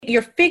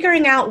you're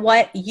figuring out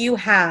what you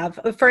have.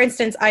 For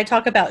instance, I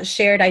talk about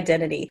shared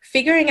identity.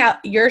 Figuring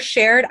out your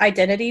shared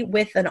identity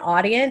with an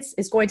audience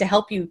is going to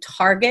help you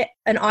target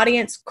an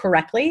audience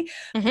correctly,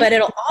 but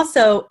it'll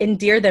also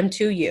endear them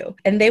to you,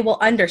 and they will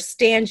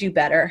understand you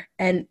better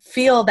and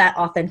feel that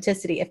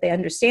authenticity if they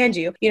understand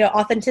you. You know,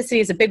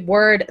 authenticity is a big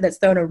word that's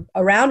thrown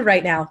around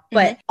right now,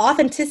 but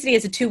authenticity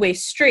is a two-way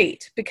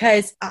street,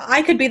 because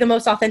I could be the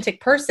most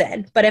authentic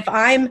person, but if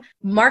I'm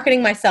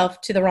marketing myself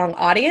to the wrong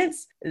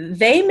audience,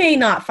 they may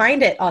not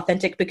find it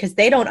authentic because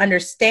they don't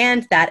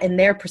understand that in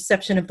their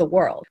perception of the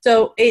world.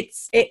 So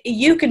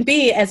you can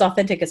be as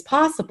authentic as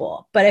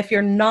possible, but if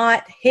you're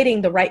not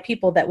hitting the right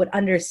people that would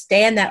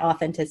understand that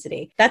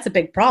authenticity, that's a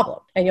big problem,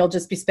 and you'll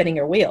just be spinning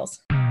your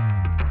wheels.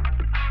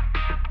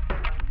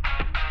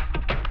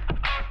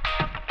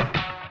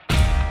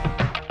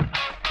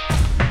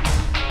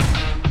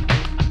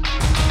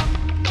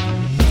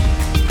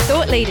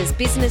 Thought Leaders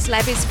Business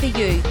Lab is for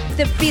you,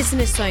 the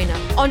business owner,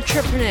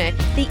 entrepreneur,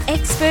 the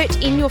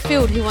expert in your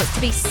field who wants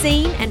to be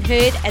seen and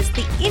heard as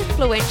the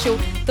influential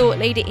thought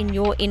leader in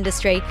your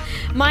industry.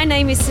 My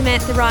name is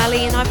Samantha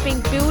Riley, and I've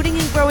been building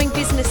and growing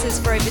businesses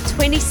for over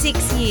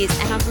 26 years,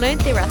 and I've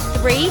learned there are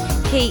 3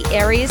 key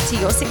areas to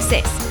your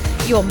success: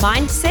 your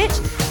mindset,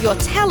 your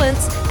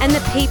talents, and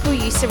the people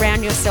you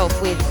surround yourself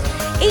with.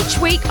 Each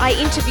week, I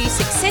interview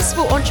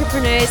successful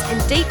entrepreneurs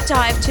and deep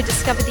dive to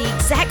discover the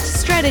exact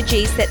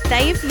strategies that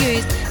they have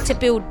used to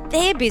build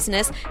their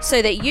business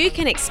so that you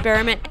can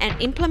experiment and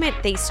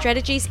implement these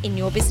strategies in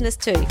your business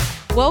too.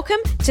 Welcome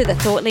to the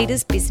Thought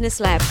Leaders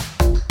Business Lab.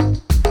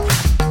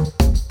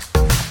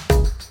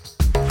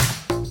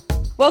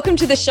 Welcome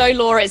to the show,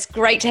 Laura. It's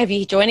great to have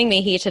you joining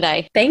me here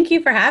today. Thank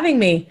you for having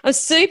me. I'm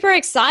super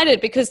excited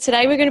because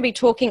today we're going to be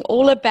talking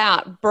all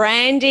about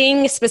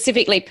branding,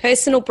 specifically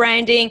personal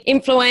branding,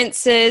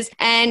 influencers,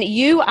 and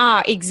you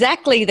are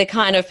exactly the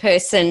kind of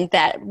person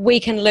that we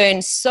can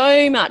learn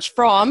so much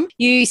from.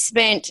 You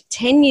spent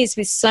 10 years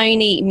with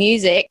Sony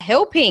Music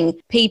helping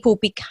people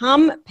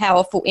become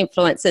powerful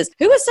influencers.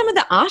 Who are some of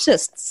the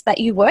artists that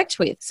you worked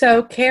with?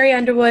 So Carrie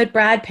Underwood,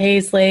 Brad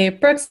Paisley,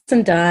 Brooks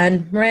and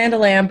Dunn, Miranda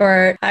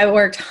Lambert. I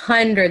worked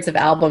hundreds of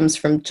albums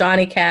from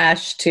Johnny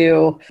Cash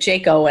to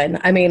Jake Owen.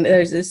 I mean,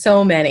 there's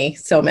so many.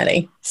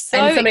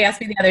 And somebody asked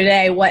me the other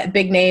day, what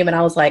big name? And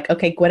I was like,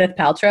 okay, Gwyneth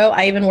Paltrow.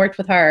 I even worked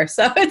with her.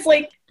 So it's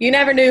like, you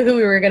never knew who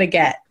we were going to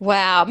get.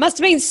 Wow. Must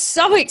have been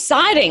so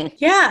exciting.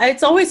 Yeah.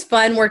 It's always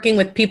fun working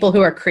with people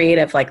who are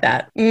creative like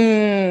that.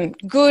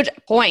 Good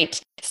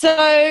point.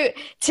 So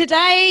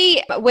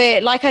today,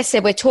 like I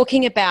said, we're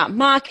talking about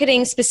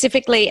marketing,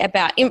 specifically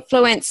about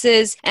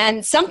influencers.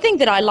 And something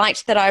that I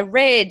liked that I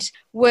read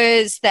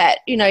was that,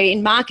 you know,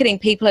 in marketing,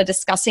 people are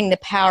discussing the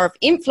power of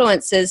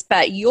influencers,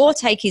 but your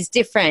take is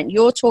different.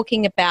 You're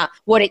talking about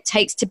what it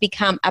takes to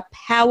become a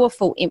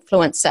powerful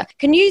influencer.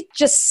 Can you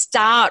just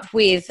start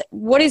with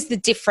what is the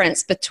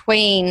difference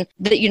between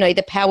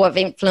the power of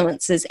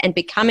influencers and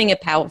becoming a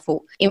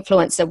powerful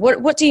influencer?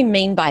 What do you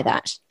mean by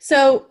that?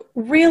 So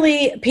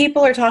really,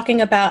 people are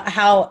talking about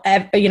how,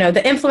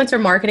 the influencer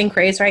marketing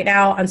craze right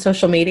now on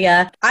social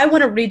media. I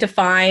want to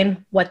redefine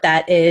what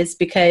that is,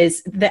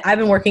 because I've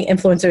been working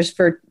influencers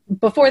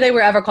before they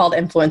were ever called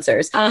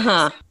influencers.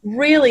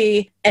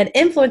 Really, an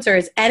influencer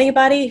is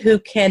anybody who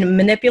can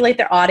manipulate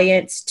their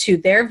audience to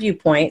their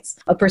viewpoints,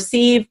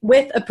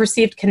 with a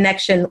perceived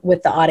connection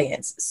with the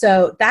audience.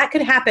 So that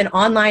could happen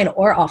online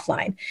or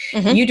offline.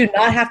 You do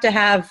not have to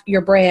have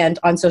your brand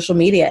on social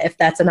media if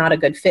that's not a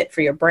good fit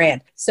for your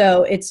brand.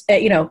 So it's,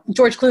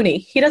 George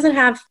Clooney, he doesn't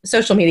have a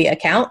social media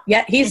account,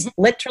 yet he's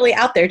literally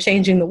out there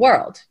changing the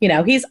world.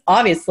 He's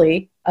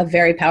obviously a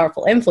very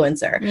powerful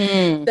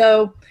influencer.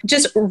 So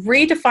just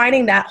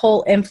redefining that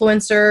whole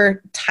influencer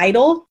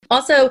title.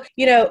 Also,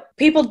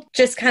 people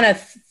just kind of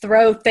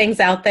throw things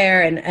out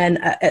there.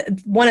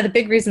 And one of the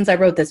big reasons I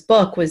wrote this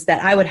book was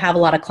that I would have a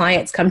lot of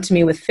clients come to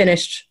me with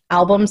finished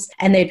albums,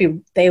 and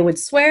they would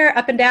swear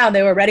up and down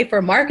they were ready for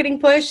a marketing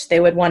push. They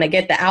would want to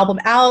get the album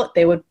out.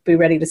 They would be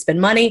ready to spend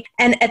money.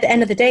 And at the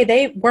end of the day,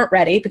 they weren't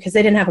ready because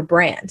they didn't have a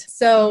brand.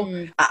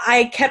 So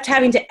I kept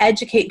having to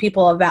educate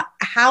people about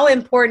how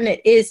important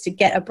it is to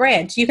get a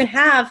brand. You can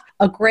have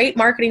a great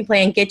marketing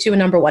plan get you a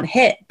number 1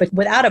 hit, but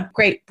without a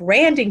great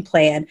branding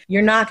plan,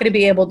 you're not going to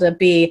be able to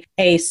be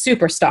a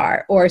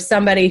superstar or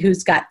somebody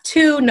who's got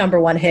 2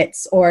 number 1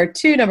 hits or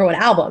 2 number 1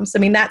 albums. I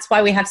mean, that's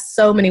why we have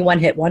so many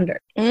one-hit wonders.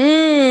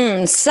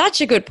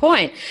 Such a good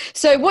point.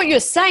 So what you're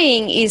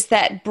saying is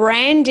that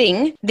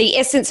branding, the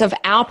essence of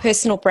our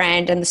personal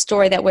brand and the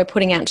story that we're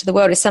putting out into the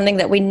world, is something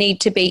that we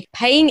need to be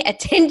paying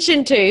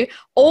attention to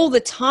all the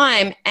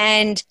time.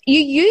 And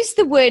you use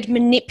the word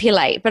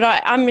manipulate, but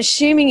I'm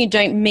assuming you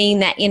don't mean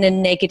that in a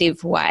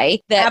negative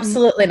way.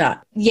 Absolutely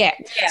not. Yeah.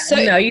 So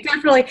no, you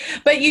definitely,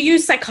 but you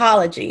use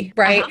psychology,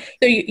 right?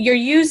 So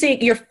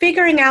you're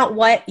figuring out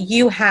what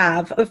you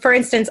have. For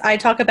instance, I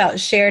talk about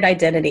shared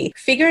identity.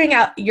 Figuring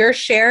out your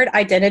shared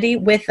identity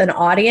with an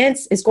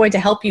audience is going to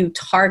help you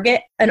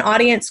target an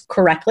audience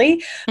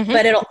correctly,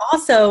 but it'll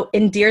also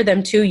endear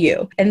them to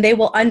you, and they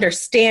will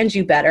understand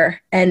you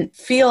better and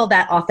feel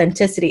that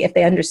authenticity if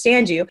they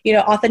understand you. You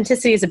know,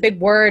 authenticity is a big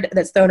word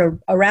that's thrown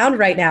around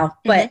right now,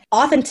 but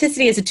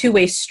authenticity is a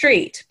two-way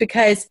street,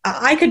 because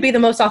I could be the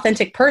most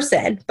authentic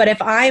person, but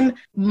if I'm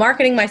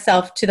marketing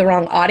myself to the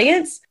wrong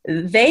audience,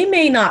 they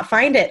may not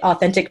find it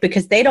authentic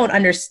because they don't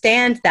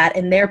understand that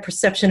in their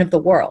perception of the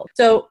world.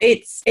 So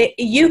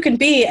you can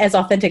be as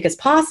authentic as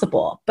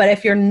possible, but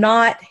if you're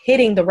not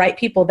hitting the right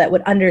people that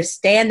would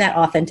understand that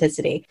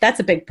authenticity, that's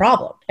a big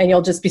problem, and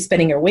you'll just be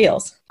spinning your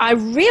wheels. I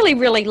really,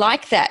 really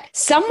like that.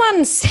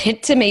 Someone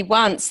said to me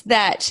once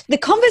that the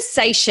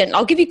conversation,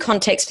 I'll give you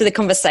context for the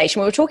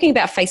conversation. We were talking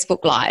about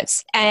Facebook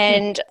Lives,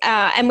 and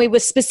we were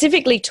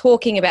specifically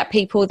talking about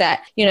people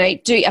that, you know,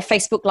 do a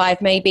Facebook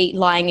Live maybe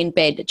lying in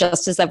bed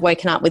just as they've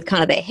woken up with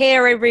kind of their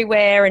hair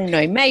everywhere and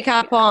no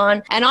makeup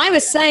on. And I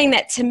was saying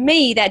that to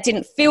me, that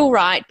didn't feel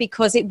right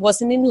because it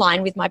wasn't in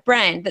line with my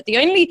brand. That the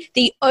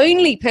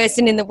only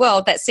person in the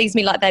world that sees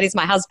me like that is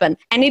my husband,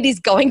 and it is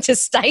going to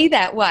stay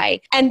that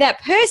way. And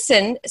that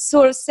person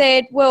sort of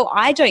said, well,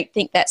 I don't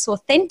think that's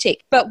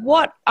authentic. But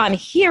what I'm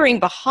hearing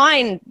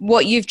behind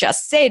what you've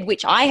just said,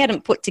 which I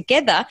hadn't put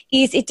together,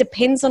 is it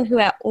depends on who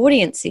our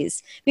audience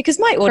is, because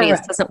my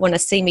audience doesn't want to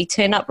see me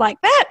turn up like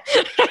that.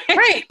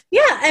 Right.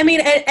 Yeah. I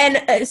mean,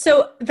 and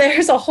so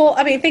there's a whole,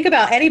 I mean, think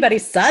about anybody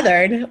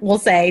Southern will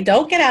say,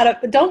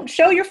 don't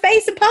show your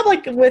face in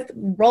public with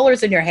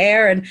rollers in your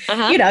hair. And,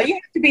 you know, you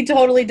have to be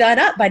totally done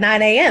up by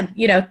 9 a.m.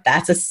 You know,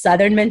 that's a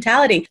Southern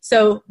mentality.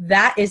 So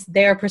that is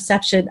their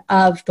perception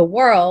of the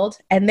world.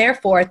 And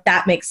therefore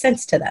that makes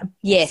sense to them.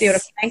 Yes. See what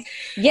I'm saying?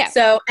 Yeah.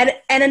 So, and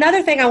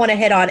another thing I want to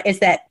hit on is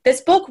that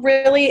this book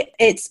really,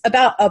 it's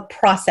about a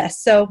process.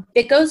 So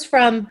it goes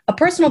from a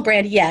personal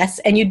brand, yes,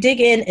 and you dig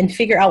in and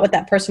figure out what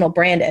that personal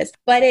brand is,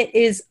 but it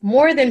is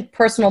more than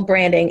personal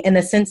branding in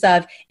the sense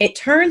of it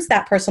turns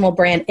that personal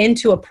brand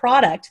into a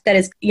product that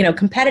is, you know,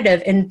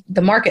 competitive in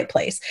the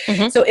marketplace.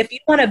 So if you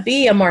want to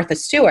be a Martha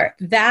Stewart,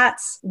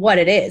 that's what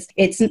it is.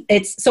 It's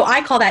so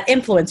I call that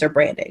influencer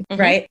branding,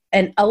 right?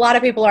 And a lot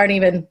of people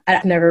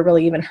I've never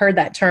really even heard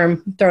that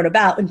term thrown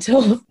about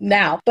until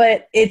now,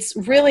 but it's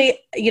really,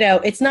 you know,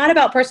 it's not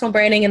about personal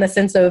branding in the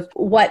sense of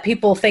what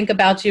people think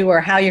about you or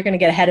how you're going to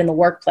get ahead in the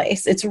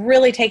workplace. It's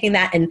really taking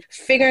that and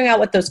figuring out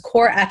what those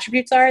core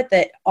attributes are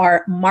that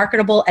are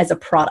marketable as a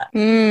product.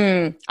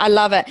 I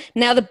love it.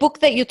 Now, the book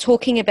that you're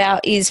talking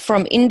about is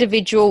From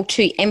Individual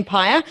to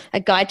Empire, a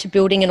guide to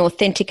building an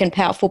authentic and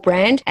powerful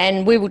brand.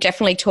 And we will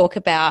definitely talk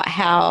about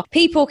how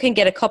people can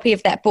get a copy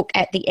of that book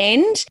at the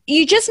end.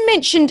 You just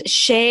mentioned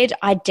shared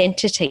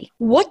identity.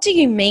 What do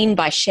you mean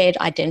by shared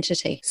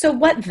identity? So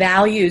what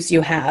values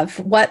you have,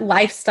 what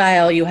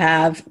lifestyle you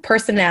have,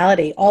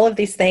 personality, all of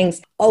these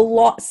things,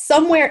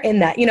 somewhere in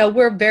that, you know,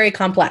 we're very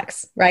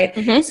complex, right?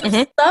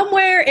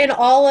 Somewhere in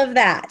all of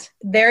that,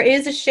 there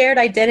is a shared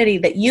identity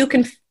that you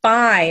can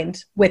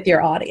find with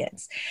your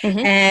audience.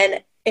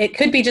 And it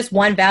could be just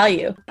one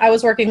value. I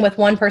was working with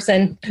one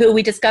person who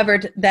we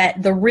discovered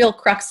that the real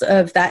crux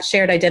of that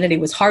shared identity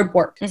was hard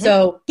work.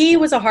 So he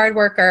was a hard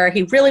worker.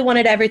 He really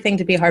wanted everything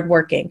to be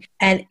hardworking.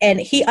 And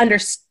he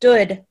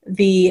understood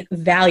the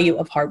value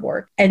of hard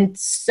work. And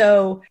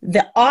so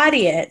the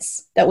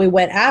audience that we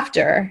went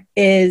after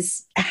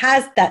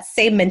has that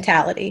same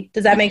mentality.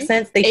 Does that make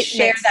sense? They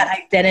share that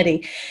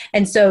identity.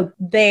 And so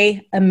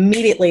they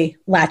immediately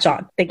latch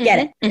on. They get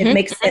it. It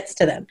makes sense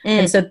to them.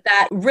 And so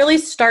that really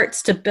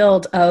starts to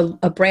build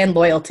a brand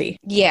loyalty.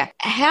 Yeah.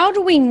 How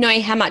do we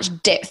know how much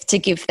depth to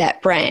give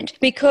that brand?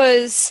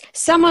 Because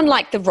someone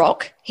like The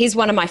Rock, he's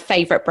one of my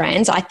favorite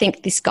brands. I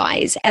think this guy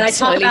is and I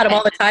talk about him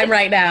all the time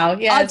right now.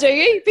 Yeah. Oh, do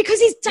you? Because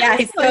he's done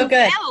he's so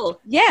good.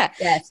 Well. Yeah.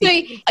 Yes, so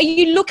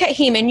you look at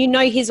him and you know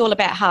he's all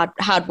about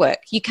hard work.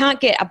 You can't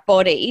get a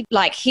body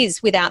like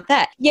his without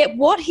that. Yet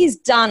what he's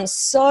done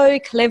so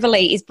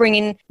cleverly is bring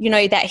in, you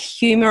know, that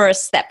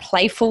humorous, that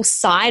playful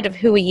side of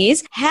who he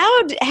is.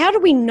 How do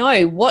we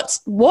know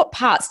what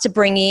parts to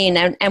bring in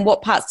and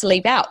what parts to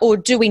leave out? Or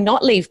do we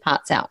not leave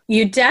parts out?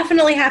 You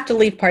definitely have to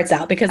leave parts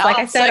out because like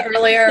I said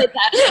earlier,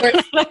 we're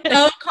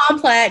so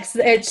complex.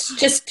 It's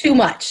just too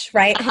much,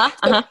 right?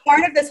 So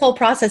part of this whole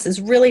process is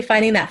really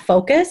finding that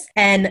focus.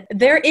 And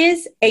there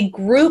is a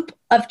group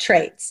of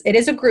traits. It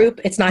is a group.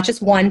 It's not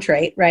just one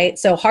trait, right?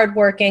 So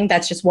hardworking,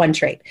 that's just one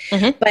trait.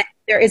 But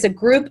there is a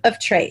group of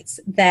traits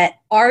that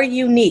are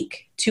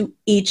unique to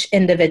each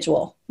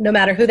individual, no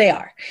matter who they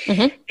are.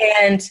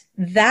 And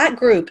that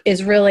group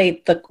is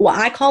really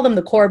I call them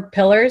the core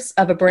pillars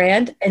of a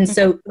brand. And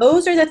so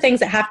those are the things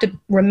that have to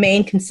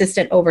remain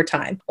consistent over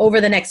time, over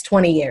the next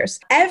 20 years.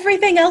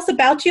 Everything else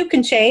about you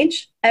can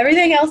change,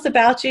 everything else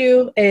about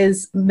you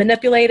is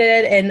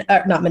manipulated and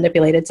not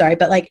manipulated, sorry,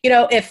 but like,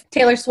 if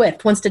Taylor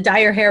Swift wants to dye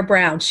your hair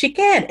brown, she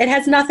can. It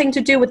has nothing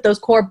to do with those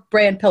core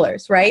brand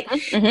pillars, right?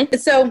 Mm-hmm.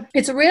 So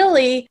it's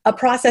really a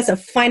process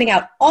of finding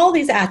out all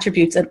these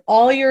attributes and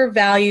all your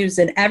values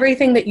and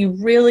everything that you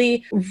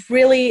really,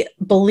 really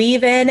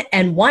believe in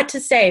and want to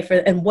say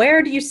and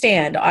where do you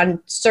stand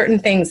on certain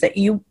things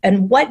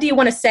and what do you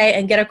want to say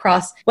and get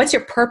across? What's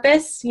your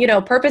purpose?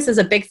 Purpose is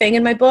a big thing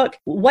in my book.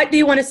 What do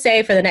you want to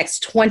say for the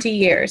next 20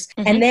 years?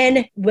 Mm-hmm. And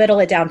then whittle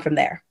it down from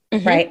there,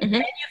 right? Mm-hmm.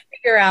 Then you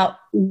figure out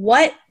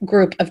what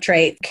group of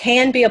traits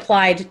can be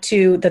applied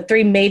to the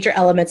three major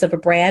elements of a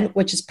brand,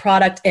 which is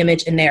product,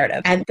 image, and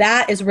narrative. And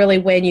that is really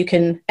when you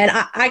can, and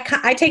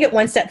I take it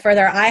one step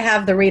further. I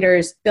have the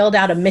readers build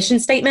out a mission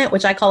statement,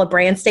 which I call a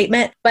brand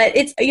statement, but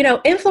it's,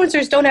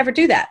 influencers don't ever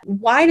do that.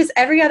 Why does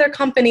every other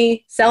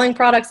company selling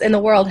products in the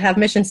world have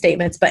mission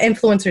statements, but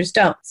influencers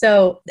don't?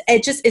 So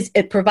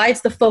it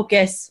provides the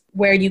focus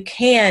where you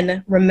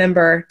can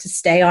remember to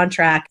stay on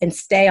track and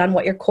stay on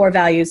what your core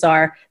values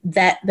are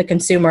that the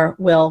consumer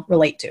will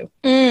relate to.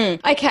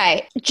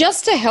 Okay.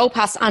 Just to help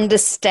us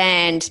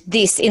understand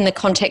this in the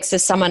context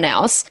of someone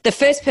else, the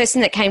first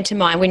person that came to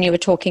mind when you were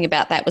talking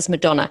about that was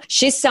Madonna.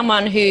 She's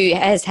someone who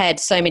has had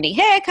so many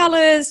hair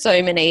colors,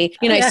 so many,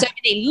 so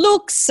many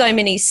looks, so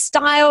many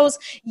styles,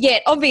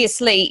 yet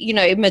obviously,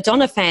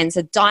 Madonna fans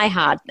are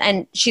diehard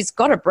and she's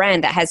got a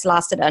brand that has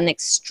lasted an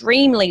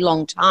extremely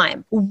long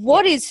time.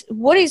 What is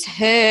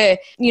her,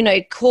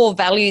 core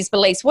values,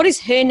 beliefs? What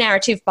is her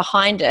narrative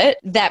behind it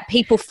that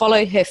people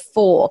follow her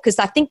for? Because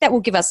I think that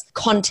will give us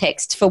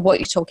context for what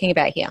you're talking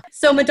about here.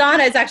 So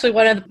Madonna is actually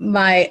one of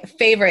my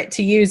favorite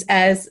to use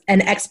as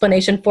an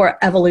explanation for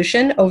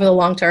evolution over the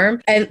long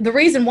term. And the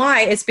reason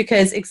why is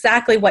because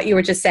exactly what you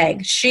were just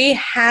saying. She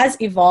has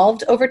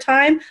evolved over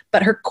time,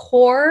 but her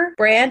core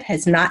brand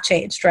has not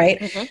changed, right?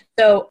 Mm-hmm.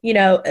 So,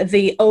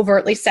 the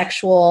overtly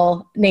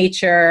sexual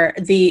nature,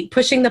 the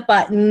pushing the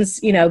buttons,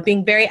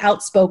 being very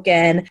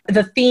outspoken,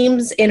 the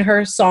themes in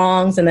her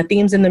songs and the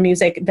themes in the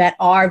music that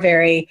are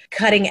very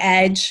cutting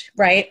edge,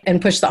 right?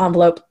 And push the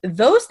envelope.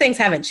 Those things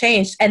haven't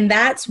changed. And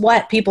that's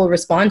what people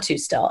respond to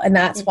still. And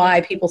that's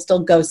why people still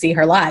go see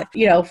her live,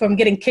 from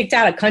getting kicked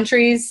out of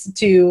countries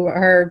to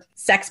her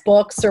sex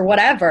books or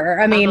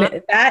whatever. I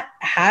mean, that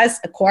has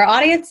a core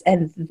audience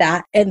and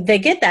they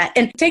get that.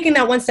 And taking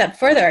that one step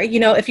further,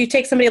 if you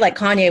take somebody like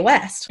Kanye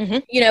West,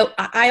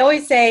 I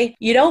always say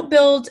you don't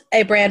build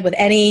a brand with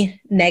any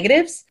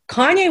negatives.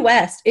 Kanye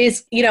West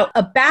is,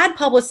 a bad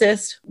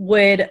publicist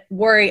would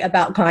worry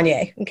about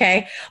Kanye,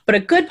 okay? But a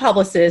good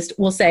publicist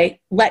will say,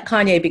 let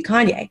Kanye be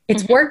Kanye.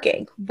 It's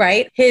working,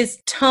 right?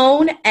 His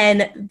tone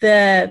and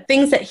the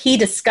things that he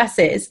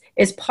discusses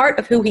is part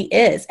of who he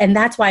is, and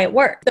that's why it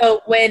works.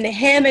 So when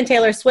him and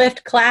Taylor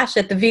Swift clash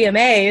at the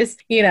VMAs,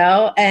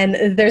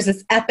 and there's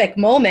this epic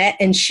moment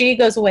and she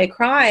goes away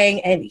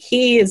crying and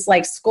he is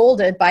like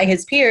scolded by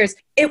his peers,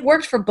 it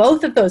worked for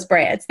both of those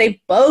brands.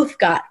 They both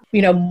got,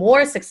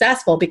 more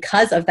successful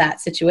because of that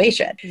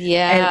situation.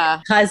 Yeah.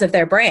 And because of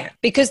their brand.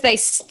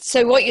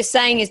 So what you're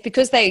saying is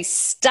because they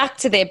stuck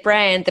to their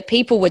brand, the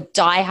people were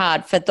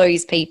diehard for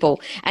those people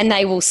and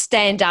they will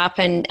stand up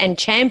and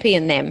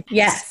champion them.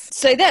 Yes.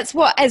 So that's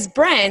what, as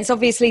brands,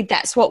 obviously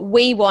that's what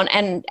we want.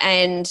 And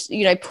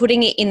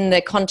putting it in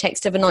the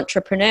context of an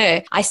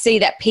entrepreneur, I see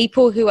that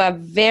people who are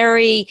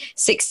very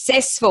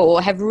successful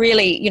or have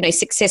really,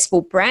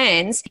 successful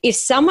brands, if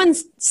someone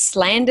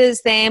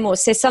slanders them or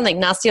says something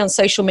nasty on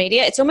social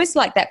media, it's almost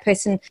like that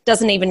person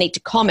doesn't even need to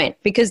comment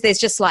because there's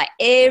just like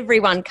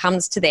everyone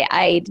comes to their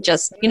aid,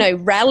 just,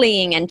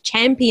 rallying and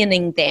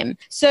championing them.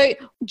 So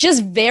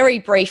just very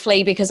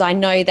briefly, because I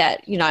know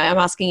that, I'm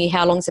asking you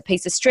how long's a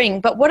piece of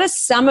string, but what are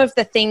some of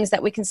the things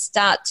that we can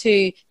start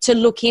to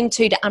look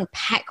into to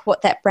unpack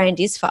what that brand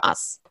is for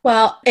us?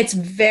 Well, it's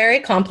very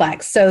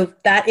complex. So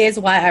that is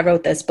why I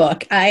wrote this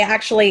book. I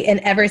actually,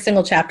 in every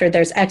single chapter,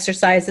 there's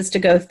exercises to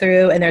go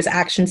through and there's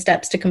action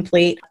steps to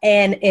complete.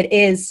 And it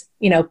is,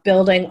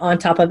 building on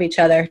top of each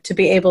other to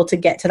be able to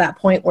get to that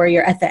point where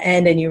you're at the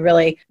end and you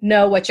really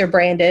know what your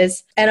brand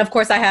is. And of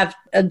course, I have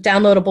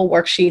downloadable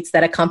worksheets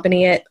that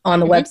accompany it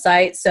on the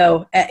website.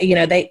 So,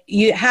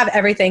 you have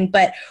everything.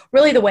 But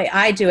really the way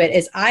I do it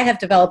is I have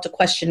developed a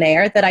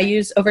questionnaire that I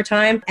use over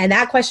time. And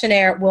that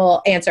questionnaire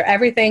will answer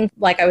everything,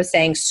 like I was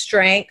saying,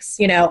 strengths,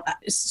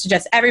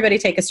 suggest everybody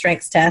take a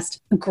strengths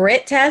test.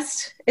 Grit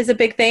test is a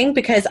big thing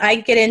because I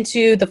get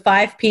into the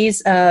 5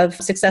 P's of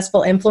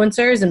successful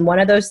influencers. And one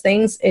of those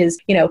things is,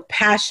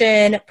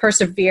 passion,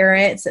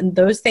 perseverance, and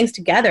those things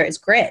together is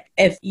grit.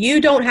 If you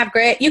don't have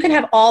grit, you can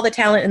have all the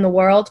talent in the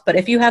world, but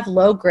if you have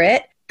low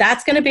grit,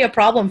 that's going to be a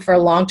problem for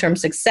long-term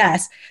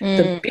success.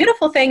 The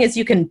beautiful thing is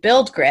you can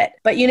build grit,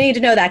 but you need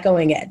to know that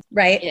going in,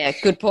 right? Yeah,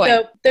 good point.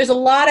 So there's a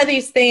lot of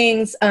these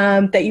things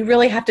that you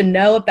really have to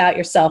know about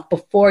yourself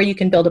before you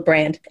can build a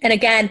brand. And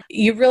again,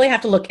 you really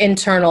have to look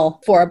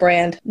internal for a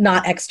brand,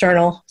 not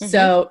external.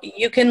 So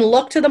you can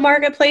look to the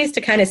marketplace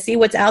to kind of see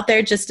what's out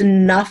there just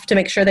enough to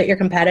make sure that you're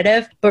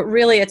competitive. But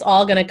really, it's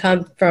all going to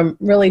come from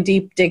really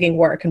deep digging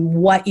work and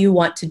what you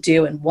want to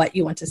do and what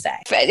you want to say.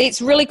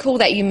 It's really cool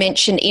that you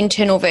mentioned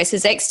internal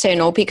versus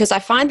external, because I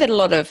find that a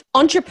lot of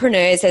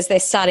entrepreneurs, as they're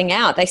starting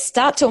out, they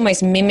start to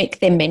almost mimic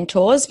their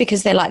mentors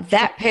because they're like,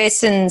 that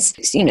person's,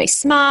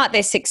 smart,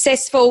 they're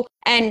successful.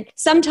 And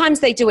sometimes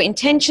they do it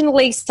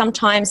intentionally.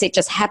 Sometimes it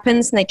just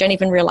happens and they don't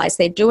even realize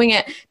they're doing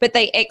it. But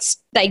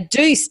they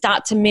do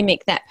start to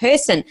mimic that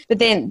person. But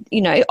then,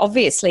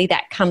 obviously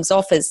that comes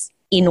off as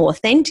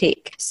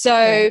inauthentic.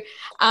 So,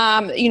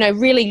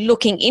 really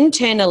looking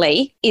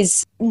internally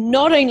is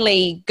not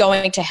only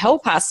going to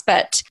help us,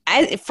 but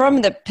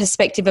from the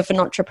perspective of an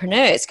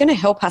entrepreneur, it's going to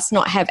help us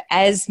not have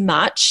as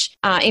much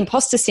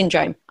imposter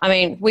syndrome. I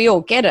mean, we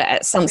all get it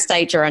at some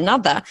stage or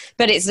another,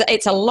 but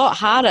it's a lot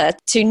harder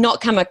to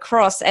not come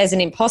across as an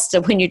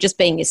imposter when you're just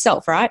being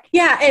yourself, right?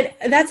 Yeah,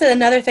 and that's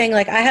another thing.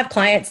 Like, I have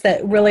clients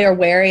that really are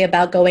wary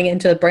about going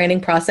into the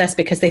branding process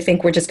because they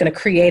think we're just going to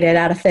create it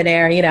out of thin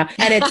air,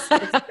 and it's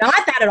not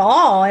that at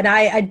all. And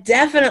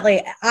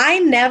I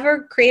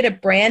never create a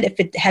brand if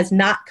it has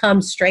not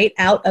come straight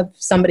out of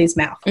somebody's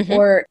mouth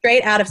or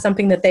straight out of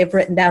something that they've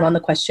written down on the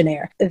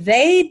questionnaire.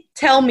 They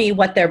tell me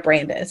what their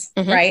brand is,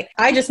 right?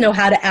 I just know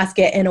how to ask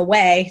it in a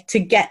way to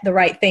get the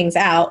right things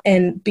out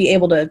and be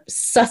able to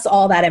suss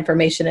all that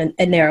information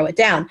and narrow it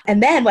down.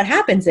 And then what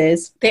happens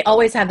is they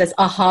always have this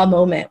aha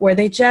moment where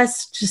they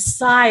just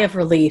sigh of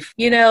relief,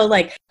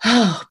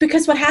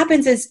 because what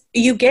happens is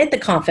you get the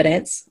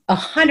confidence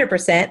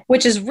 100%,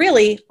 which is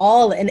really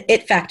all an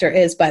it factor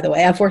is, by the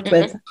way. I've worked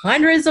with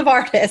hundreds of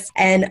artists,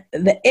 and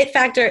the it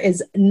factor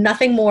is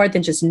nothing more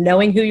than just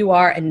knowing who you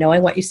are and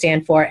knowing what you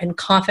stand for and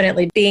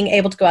confidently being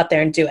able to go out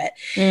there and do it.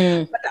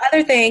 But the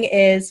other thing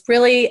is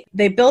really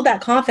they build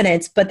that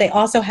confidence, but they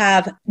also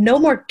have no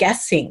more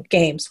guessing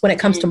games when it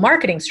comes to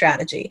marketing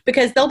strategy,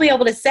 because they'll be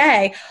able to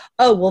say,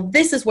 oh, well,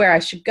 this is where I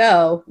should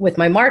go with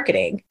my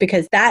marketing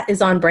because that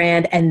is on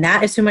brand and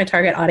that is who my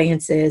target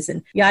audience is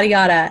and yada,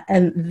 yada.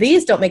 And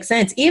these don't make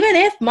sense. Even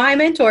if my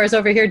mentor is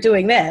over here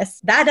doing this,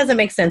 that doesn't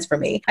make sense for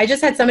me. I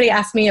just had somebody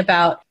ask me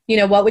about,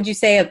 what would you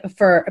say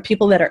for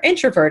people that are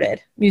introverted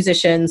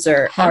musicians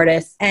or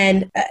artists?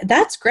 And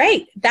that's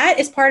great. That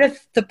is part of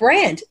the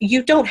brand.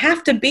 You don't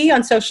have to be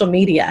on social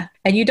media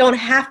and you don't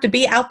have to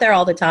be out there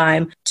all the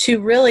time to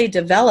really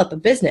develop a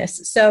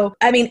business. So,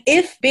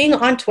 if being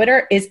on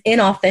Twitter is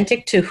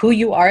inauthentic to who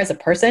you are as a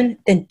person,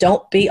 then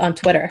don't be on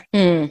Twitter.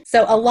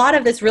 So a lot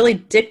of this really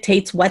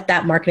dictates what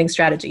that marketing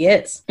strategy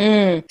is.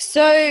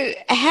 So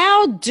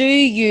how do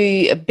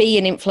you be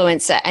an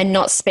influencer and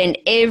not spend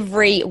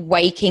every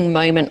waking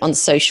moment on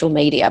social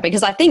media?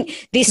 Because I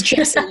think this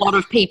trips a lot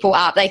of people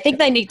up. They think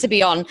they need to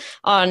be on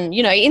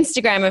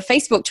Instagram and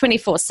Facebook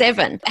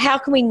 24/7. How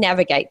can we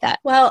navigate that?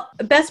 Well,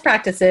 best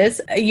practices,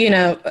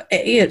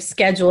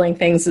 scheduling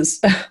things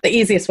is the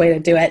easiest way to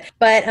do it.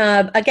 But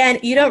again,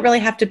 you don't really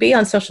have to be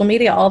on social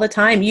media all the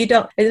time.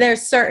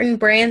 There's certain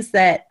brands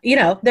that,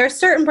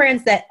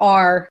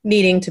 are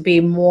needing to be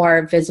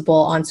more visible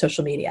on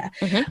social media.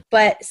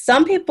 But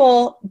some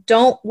people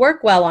don't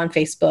work well on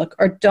Facebook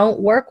or don't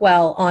work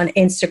well on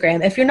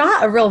Instagram. If you're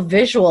not a real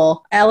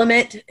visual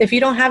element, if you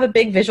don't have a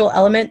big visual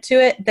element to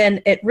it,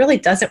 then it really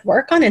doesn't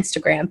work on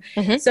Instagram.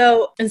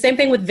 So, and same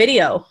thing with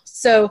video.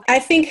 So I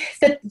think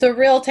that the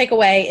real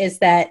takeaway is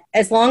that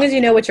as long as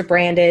you know what your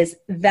brand is,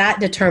 that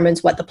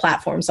determines what the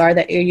platforms are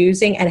that you're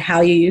using and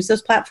how you use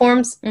those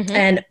platforms.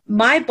 And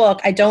my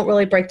book, I don't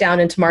really break down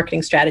into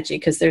marketing strategy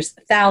because there's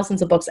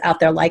thousands of books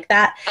out there like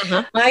that.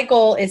 My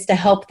goal is to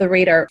help the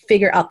reader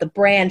figure out the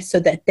brand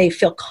so that they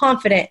feel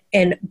confident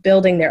in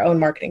building their own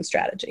marketing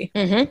strategy.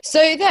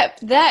 So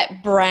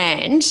that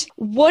brand,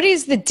 what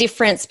is the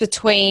difference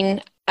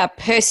between a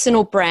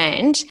personal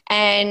brand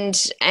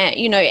and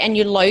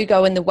your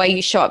logo and the way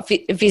you show up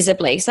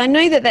visibly? So I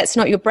know that that's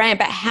not your brand,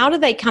 but how do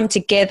they come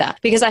together?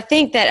 Because I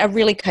think that a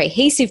really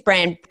cohesive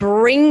brand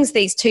brings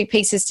these two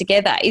pieces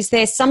together. Is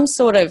there some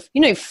sort of,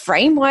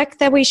 framework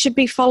that we should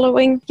be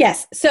following?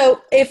 Yes.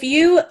 So if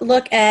you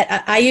look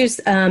at, I use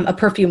a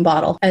perfume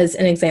bottle as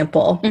an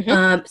example.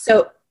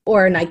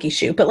 Or a Nike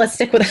shoe, but let's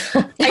stick with,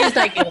 I use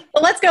Nike,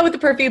 but let's go with the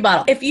perfume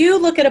bottle. If you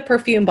look at a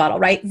perfume bottle,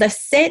 right, the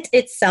scent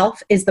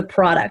itself is the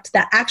product.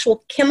 The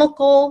actual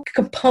chemical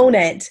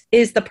component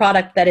is the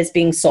product that is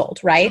being sold,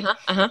 right?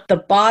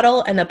 The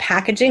bottle and the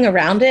packaging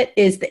around it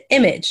is the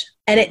image.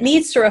 And it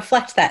needs to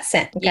reflect that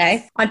scent, okay?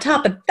 Yes. On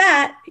top of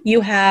that,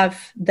 you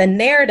have the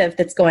narrative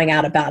that's going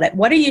out about it.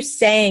 What are you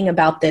saying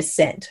about this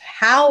scent?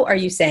 How are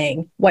you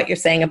saying what you're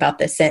saying about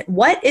this scent?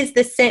 What is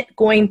the scent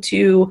going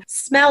to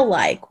smell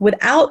like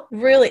without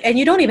really, and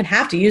you don't even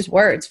have to use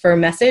words for a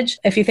message.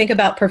 If you think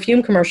about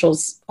perfume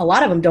commercials, a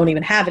lot of them don't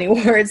even have any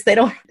words. They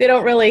don't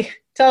really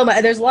tell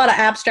them there's a lot of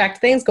abstract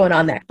things going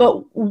on there.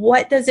 But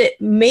what does it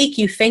make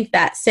you think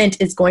that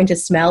scent is going to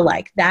smell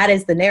like? That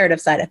is the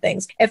narrative side of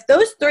things. If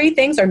those three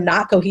things are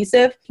not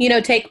cohesive,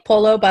 take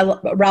Polo by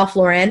Ralph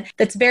Lauren.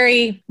 That's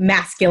very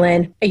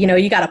masculine.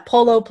 You got a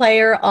polo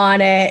player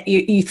on it.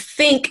 You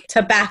think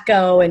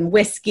tobacco and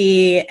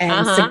whiskey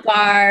and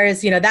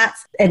cigars,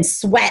 and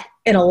sweat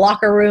in a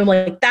locker room,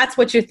 like that's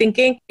what you're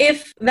thinking.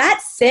 If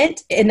that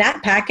scent in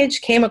that package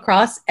came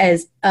across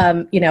as,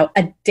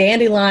 a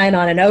dandelion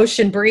on an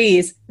ocean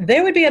breeze,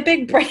 there would be a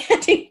big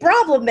branding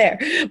problem there,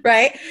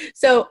 right?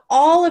 So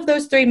all of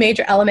those three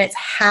major elements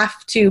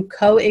have to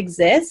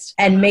coexist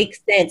and make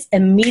sense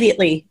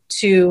immediately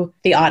to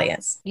the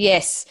audience.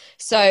 Yes.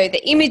 So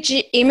the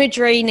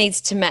imagery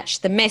needs to match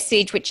the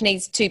message, which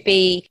needs to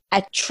be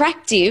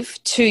attractive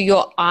to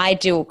your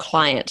ideal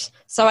client.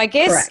 So I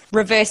guess Correct.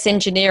 Reverse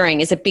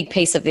engineering is a big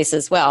piece of this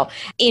as well,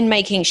 in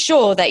making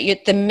sure that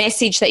the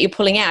message that you're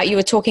pulling out. You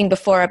were talking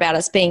before about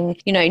us being,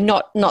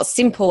 not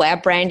simple. Our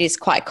brand is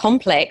quite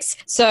complex.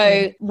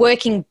 So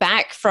working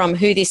back from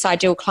who this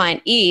ideal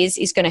client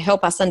is going to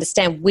help us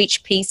understand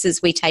which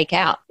pieces we take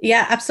out.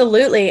 Yeah,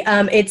 absolutely.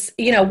 It's,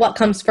 what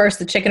comes first,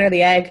 the chicken or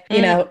the egg?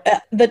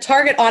 The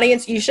target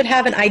audience, you should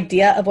have an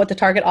idea of what the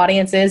target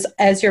audience is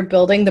as you're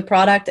building the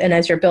product and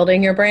as you're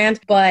building your brand,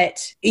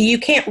 but you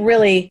can't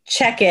really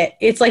check it.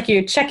 It's like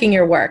you're checking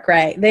your work,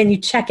 right? Then you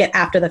check it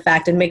after the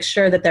fact and make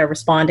sure that they're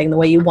responding the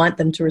way you want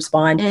them to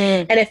respond.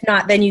 And if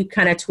not, then you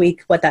kind of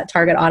tweak what that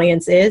target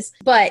audience is.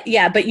 But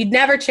you'd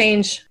never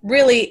change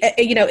really,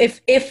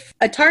 if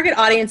a target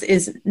audience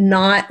is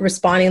not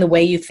responding the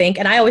way you think,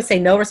 and I always say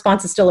no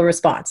response is still a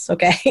response,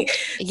 okay?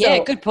 Yeah,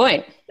 so, good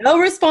point. No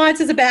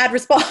response is a bad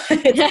response.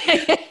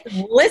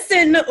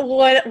 Listen,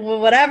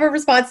 whatever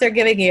response they're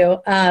giving you.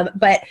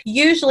 But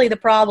usually the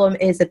problem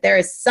is that there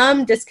is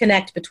some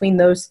disconnect between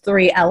those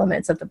three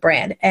elements of the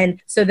brand.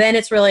 And so then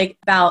it's really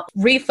about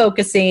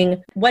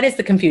refocusing. What is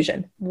the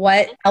confusion?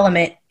 What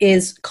element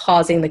is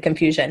causing the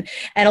confusion?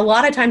 And a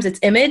lot of times it's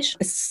image.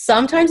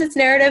 Sometimes it's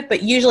narrative,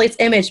 but usually it's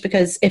image,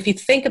 because if you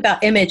think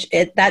about image,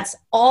 that's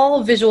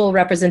all visual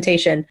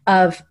representation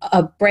of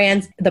a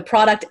brand, the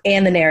product,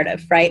 and the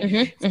narrative, right?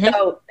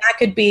 So that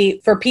could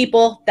be, for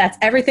people, that's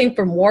everything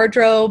from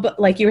wardrobe.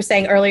 Like you were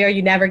saying earlier,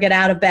 you never get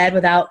out of bed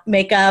without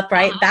makeup,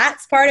 right?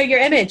 That's part of your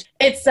image.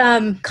 It's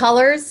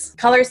colors,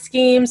 color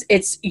schemes.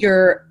 It's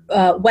your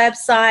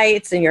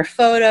websites and your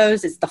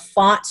photos. It's the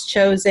fonts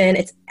chosen.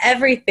 It's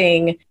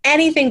everything,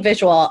 anything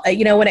visual.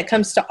 When it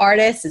comes to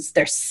artists, it's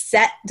their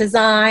set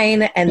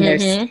design and their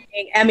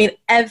singing.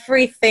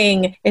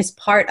 Everything is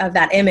part of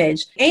that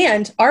image.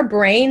 And our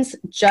brains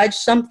judge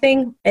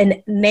something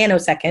in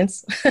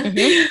nanoseconds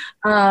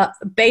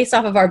based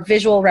off of our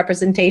visual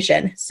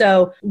representation.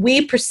 So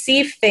we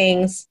perceive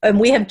things and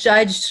we have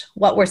judged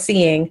what we're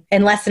seeing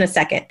in less than a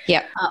second.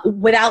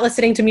 Without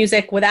listening to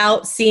music,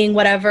 without seeing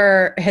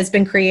whatever has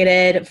been created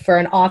for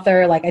an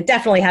author. Like, I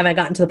definitely haven't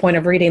gotten to the point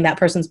of reading that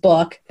person's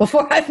book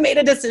before I've made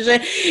a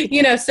decision,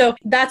 so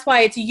that's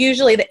why it's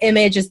usually the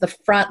image is the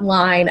front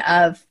line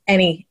of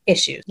any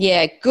issues.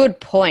 Yeah, good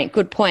point.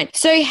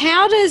 So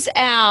how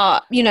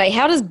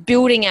does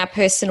building our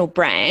personal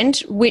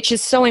brand, which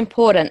is so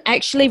important,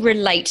 actually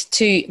relate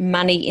to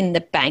money in the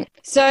bank?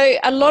 So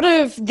a lot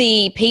of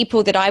the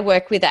people that I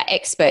work with are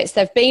experts.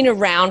 They've been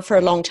around for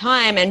a long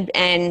time,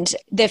 and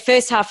their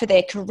first half of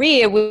their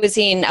career was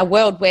in a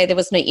world where there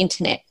was no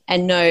internet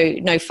and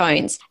no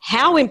phones.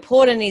 How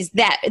important is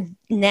that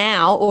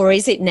now, or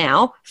is it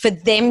now, for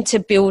them to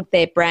build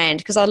their brand?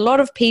 Because a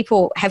lot of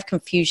people have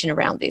confusion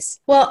around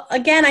this. Well,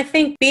 again, I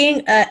think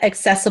being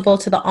accessible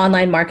to the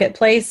online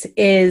marketplace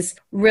is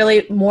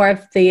really more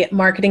of the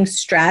marketing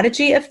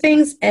strategy of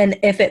things. And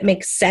if it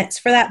makes sense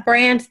for that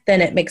brand,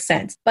 then it makes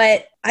sense.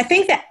 But I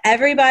think that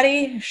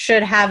everybody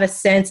should have a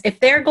sense, if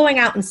they're going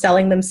out and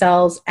selling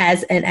themselves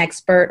as an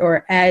expert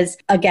or as,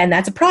 again,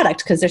 that's a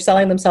product because they're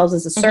selling themselves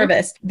as a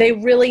service, they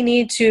really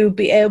need to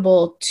be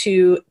able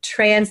to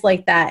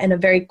translate that in a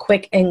very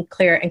quick and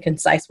clear and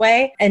concise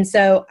way. And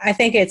so I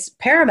think it's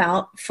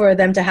paramount for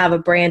them to have a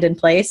brand in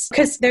place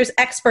because there's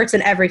experts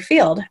in every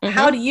field.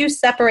 How do you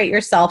separate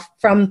yourself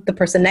from the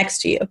person next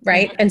to you,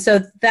 right? And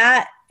so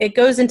that it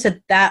goes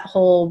into that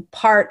whole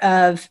part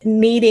of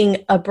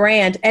needing a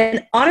brand.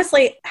 And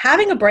honestly,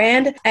 having a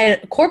brand, and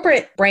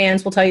corporate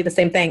brands will tell you the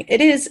same thing. It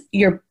is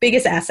your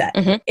biggest asset.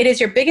 It is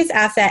your biggest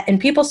asset.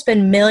 And people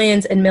spend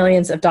millions and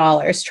millions of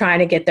dollars trying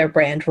to get their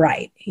brand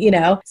right,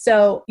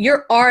 So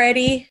you're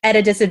already at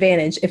a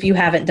disadvantage if you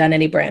haven't done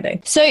any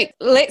branding. So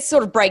let's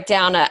sort of break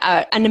down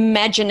an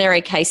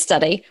imaginary case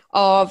study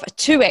of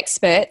two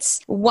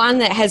experts, one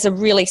that has a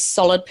really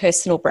solid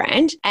personal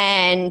brand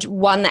and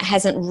one that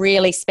hasn't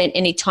really spent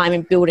any time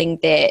in building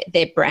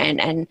their brand.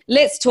 And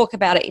let's talk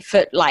about it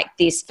for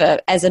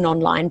as an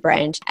online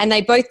brand. And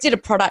they both did a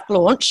product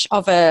launch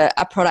of a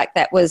product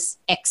that was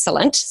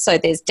excellent. So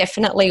there's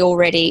definitely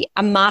already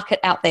a market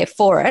out there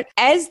for it.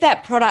 As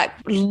that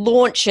product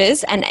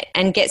launches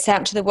and gets out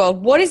into the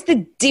world, what is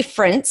the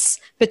difference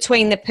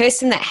between the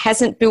person that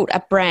hasn't built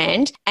a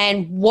brand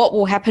and what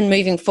will happen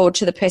moving forward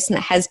to the person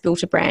that has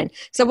built a brand?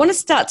 So I want to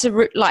start to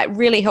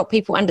really help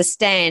people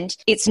understand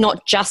it's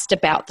not just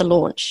about the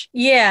launch.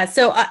 Yeah.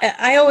 So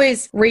I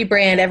always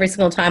rebrand every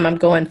single time I'm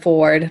going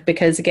forward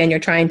because, again, you're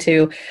trying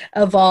to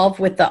evolve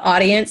with the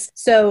audience.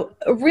 So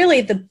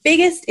really the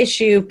biggest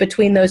issue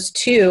between those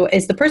two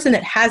is the person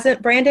that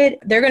hasn't branded,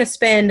 they're going to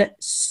spend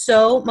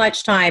so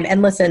much time.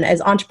 And listen,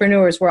 as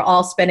entrepreneurs, we're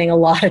all spending a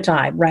lot of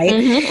time, right?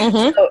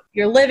 So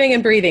you're living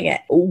and breathing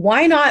it.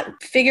 Why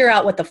not figure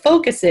out what the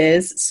focus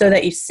is so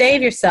that you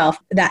save yourself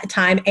that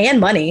time and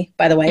money,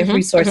 by the way,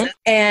 resources,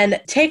 and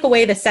take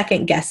away the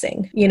second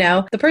guessing. You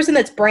know, the person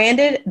that's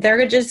branded,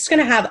 they're just going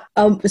to have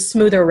a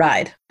smoother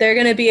ride. They're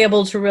going to be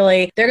able to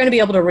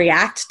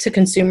react to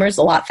consumers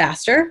a lot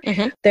faster.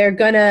 They're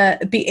going to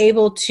be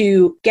able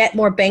to get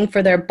more bang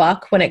for their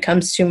buck when it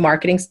comes to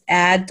marketing,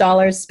 ad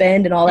dollars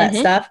spend and all that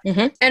stuff.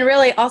 And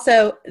really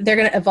also they're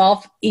going to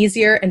evolve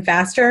easier and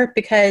faster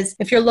because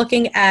if you're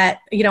looking at,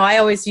 you know, I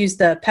always use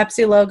the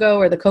Pepsi logo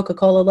or the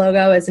Coca-Cola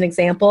logo as an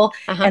example.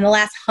 In the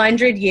last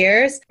 100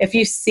 years, if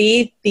you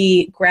see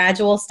the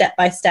gradual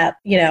step-by-step,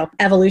 you know,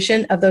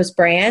 evolution of those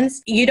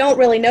brands, you don't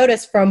really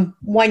notice from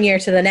one year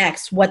to the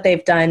next what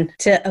they've done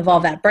to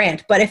evolve that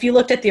brand. But if you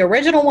looked at the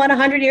original one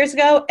 100 years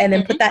ago and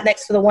then put that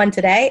next to the one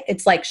today,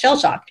 it's like shell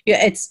shock.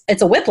 It's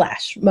a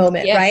whiplash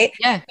moment, right?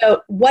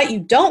 So what you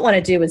don't want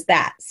to do is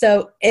that.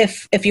 So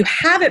if you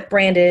have it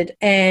branded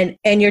and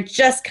you're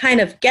just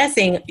kind of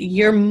guessing,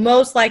 you're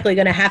most likely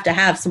going to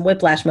have some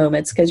whiplash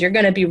moments because you're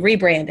going to be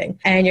rebranding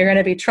and you're going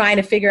to be trying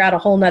to figure out a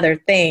whole nother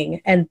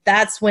thing. And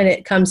that's when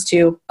it comes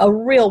to a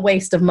real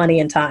waste of money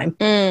and time.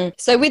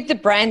 So with the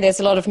brand, there's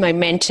a lot of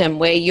momentum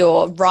where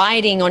you're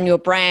riding on your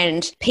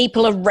brand.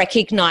 People are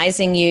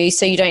recognizing you,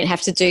 so you don't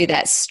have to do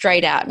that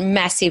straight out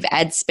massive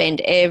ad spend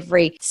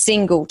every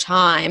single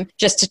time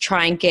just to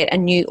try and get a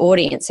new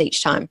audience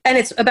each time. And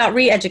it's about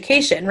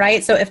re-education,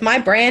 right? So if my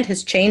brand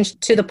has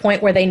changed to the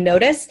point where they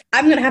notice,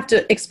 I'm going to have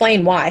to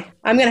explain why.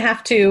 I'm going to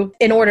have to,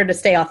 in order to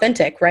stay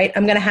authentic, right?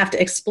 I'm going to have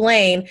to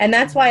explain. And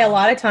that's why a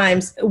lot of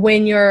times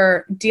when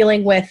you're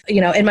dealing with,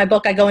 you know, in my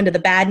book, I go into the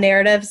bad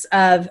narratives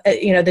of,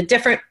 you know, the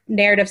different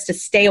narratives to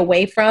stay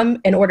away from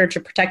in order to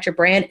protect your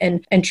brand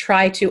and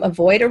try to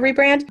avoid a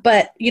rebrand.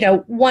 But, you know,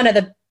 one of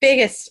the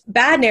biggest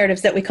bad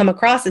narratives that we come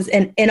across is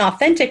an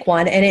inauthentic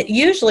one. And it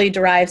usually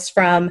derives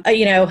from,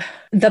 you know,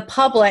 the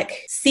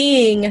public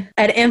seeing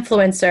an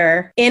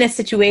influencer in a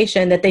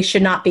situation that they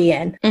should not be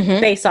in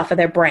based off of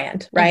their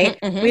brand, right?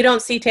 We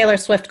don't see Taylor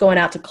Swift going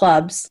out to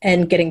clubs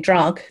and getting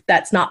drunk.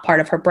 That's not part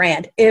of her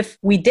brand. If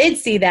we did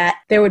see that,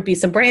 there would be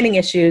some branding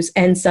issues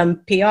and some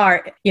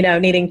PR, you know,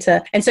 needing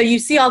to. And so you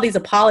see all these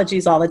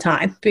apologies all the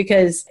time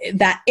because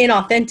that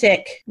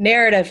inauthentic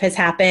narrative has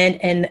happened.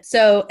 And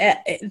so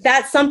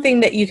that's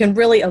something that you can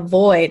really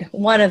avoid,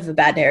 one of the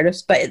bad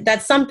narratives, but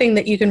that's something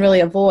that you can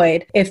really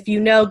avoid if you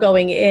know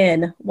going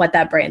in what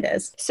that brand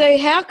is. So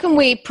how can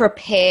we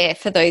prepare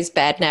for those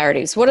bad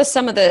narratives? What are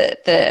some of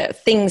the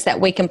things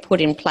that we can put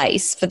in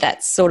place for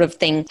that sort of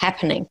thing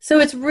happening? So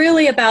it's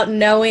really about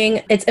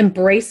knowing, it's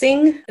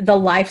embracing the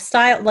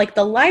lifestyle, like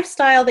the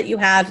lifestyle that you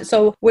have.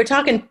 So we're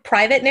talking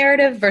private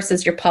narrative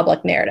versus your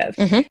public narrative.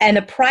 And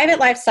the private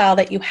lifestyle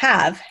that you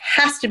have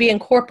has to be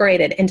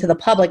incorporated into the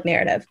public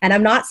narrative. And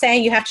I'm not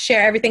saying you have to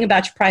share everything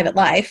about your private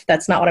life.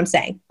 That's not what I'm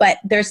saying. But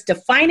there's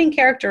defining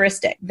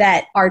characteristics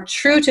that are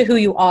true to who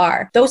you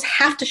are. Those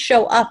have to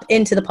show up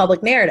into the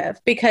public narrative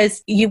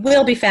because you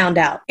will be found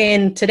out.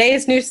 In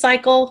today's news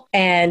cycle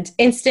and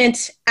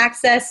instant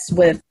access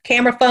with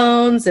camera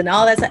phones and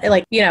all that,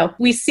 like, you know,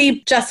 we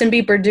see Justin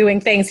Bieber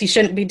doing things he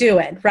shouldn't be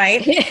doing,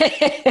 right?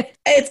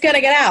 It's going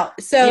to get out.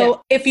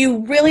 So if you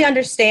really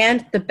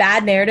understand the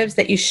bad narratives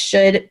that you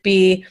should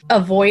be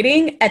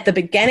avoiding at the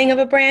beginning of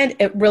a brand,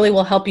 it really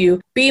will help you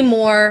be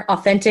more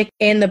authentic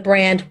in the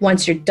brand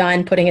once you're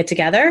done putting it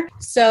together.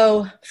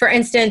 So for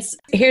instance,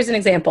 here's an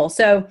example.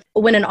 So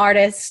when an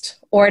artist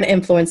or an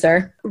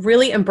influencer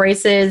really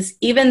embraces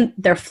even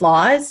their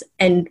flaws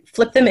and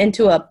flip them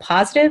into a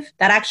positive,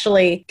 that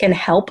actually can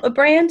help a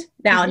brand.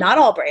 Now, not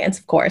all brands,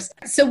 of course.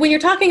 So when you're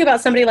talking about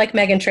somebody like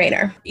Meghan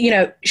Trainor, you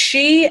know,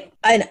 she,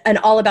 and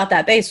All About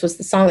That Bass was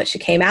the song that she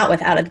came out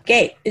with out of the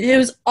gate. It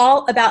was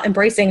all about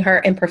embracing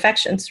her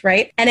imperfections,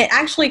 right? And it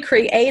actually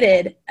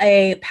created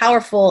a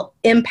powerful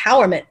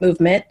empowerment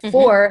movement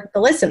for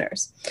the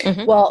listeners.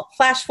 Well,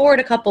 flash forward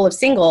a couple of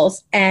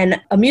singles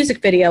and a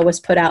music video was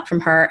put out from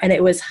her and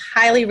it was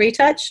highly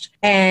retouched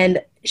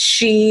and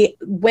she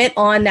went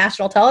on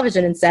national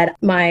television and said,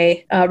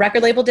 my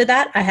record label did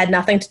that. I had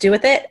nothing to do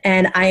with it.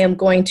 And I am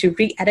going to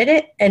re-edit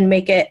it and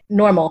make it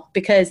normal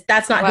because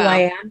that's not who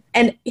I am.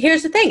 And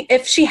here's the thing.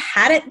 If she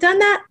hadn't done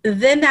that,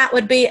 then that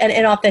would be an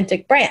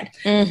inauthentic brand.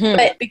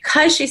 But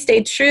because she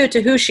stayed true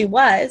to who she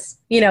was,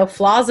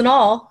 flaws and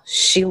all,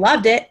 she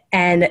loved it.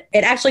 And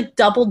it actually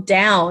doubled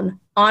down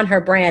on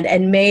her brand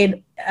and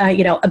made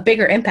a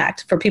bigger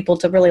impact for people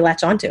to really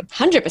latch onto.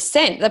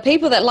 100%. The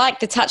people that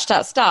like the touched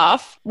up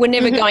stuff were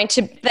never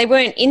they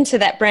weren't into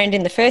that brand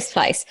in the first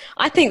place.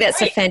 I think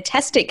that's a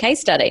fantastic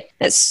case study.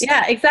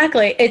 Yeah,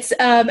 exactly. It's,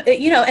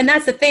 and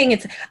that's the thing.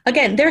 It's,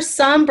 again, there's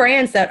some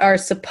brands that are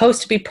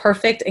supposed to be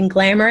perfect and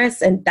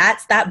glamorous, and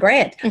that's that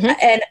brand.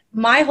 And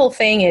my whole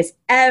thing is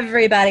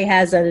everybody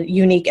has a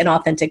unique and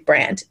authentic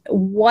brand.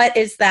 What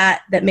is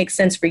that makes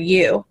sense for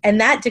you? And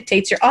that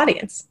dictates your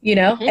audience,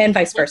 and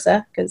vice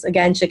versa. Because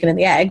again, chicken and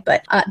the egg,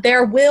 but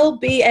there will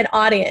be an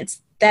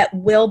audience that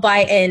will buy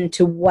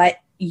into what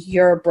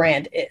your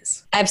brand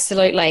is.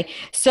 Absolutely.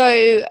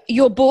 So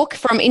your book,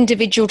 From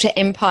Individual to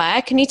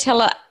Empire, can you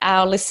tell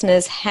our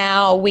listeners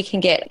how we can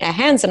get our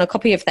hands on a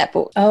copy of that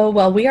book? Oh,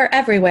 well, we are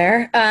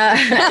everywhere.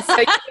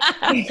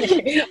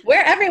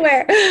 We're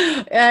everywhere.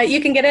 You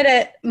can get it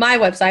at my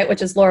website,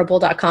 which is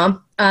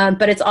laurabull.com.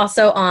 But it's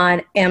also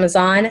on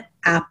Amazon,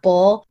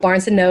 Apple,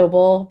 Barnes &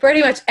 Noble,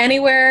 pretty much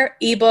anywhere,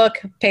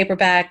 ebook,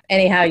 paperback,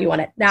 anyhow you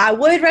want it. Now, I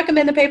would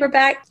recommend the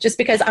paperback just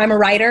because I'm a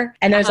writer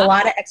and there's a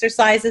lot of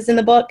exercises in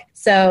the book.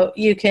 So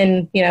you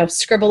can,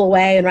 scribble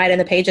away and write in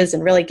the pages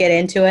and really get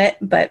into it.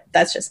 But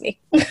that's just me.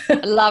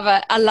 I love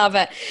it. I love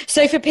it.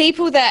 So for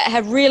people that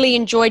have really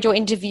enjoyed your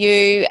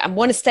interview and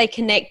want to stay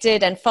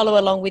connected and follow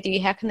along with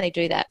you, how can they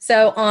do that?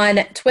 So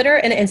on Twitter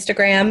and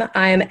Instagram,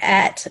 I'm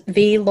at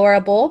the Laura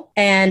Bull,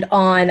 and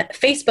on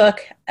Facebook,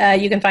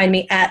 you can find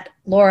me at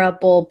Laura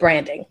Bull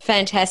Branding.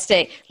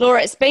 Fantastic.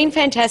 Laura, it's been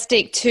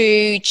fantastic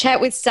to chat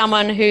with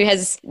someone who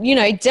has,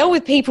 dealt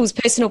with people's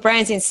personal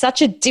brands in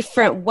such a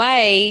different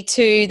way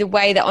to the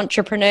way that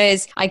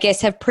entrepreneurs, I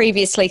guess, have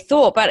previously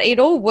thought. But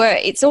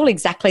it's all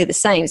exactly the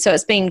same. So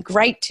it's been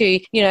great to,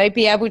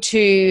 be able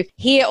to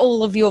hear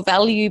all of your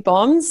value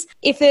bombs.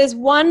 If there's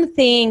one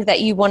thing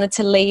that you wanted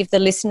to leave the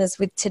listeners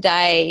with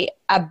today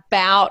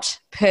about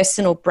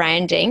personal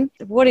branding,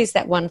 what is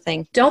that one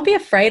thing? Don't be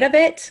afraid of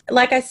it.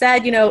 Like I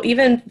said,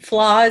 even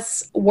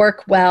flaws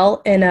work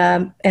well in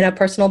a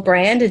personal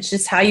brand. It's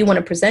just how you want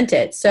to present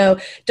it. So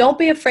don't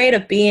be afraid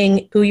of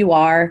being who you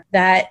are,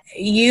 that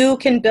you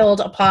can build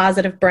a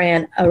positive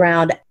brand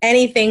around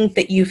anything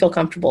that you feel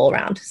comfortable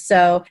around.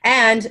 So,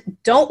 and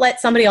don't let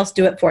somebody else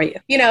do it for you.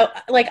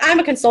 Like I'm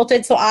a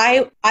consultant, so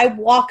I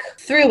walk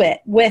through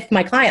it with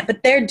my client,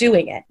 but they're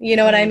doing it. You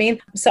know what I mean?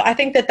 So I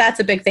think that that's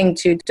a big thing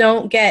too.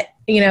 Don't get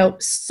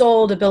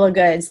sold a bill of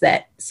goods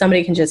that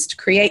somebody can just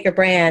create your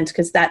brand,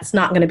 because that's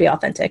not going to be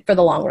authentic for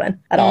the long run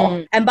at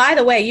all. And by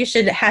the way, you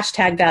should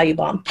hashtag value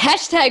bomb.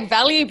 Hashtag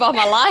value bomb.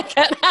 I like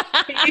it.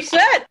 You should.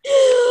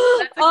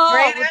 That's a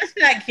great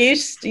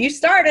hashtag. You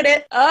started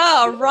it.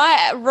 Oh,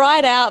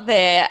 right out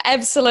there.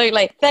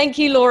 Absolutely. Thank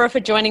you, Laura, for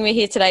joining me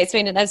here today. It's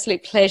been an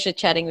absolute pleasure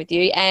chatting with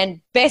you,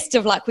 and best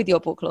of luck with your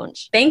book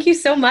launch. Thank you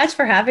so much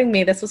for having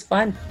me. This was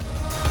fun.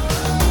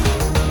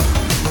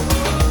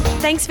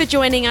 Thanks for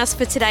joining us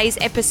for today's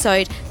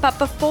episode. But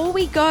before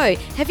we go,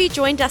 have you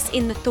joined us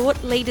in the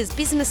Thought Leaders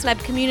Business Lab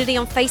community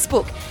on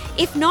Facebook?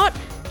 If not,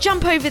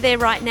 jump over there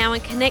right now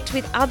and connect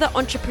with other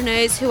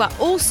entrepreneurs who are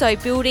also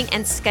building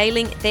and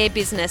scaling their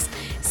business.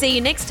 See you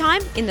next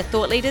time in the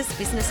Thought Leaders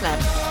Business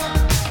Lab.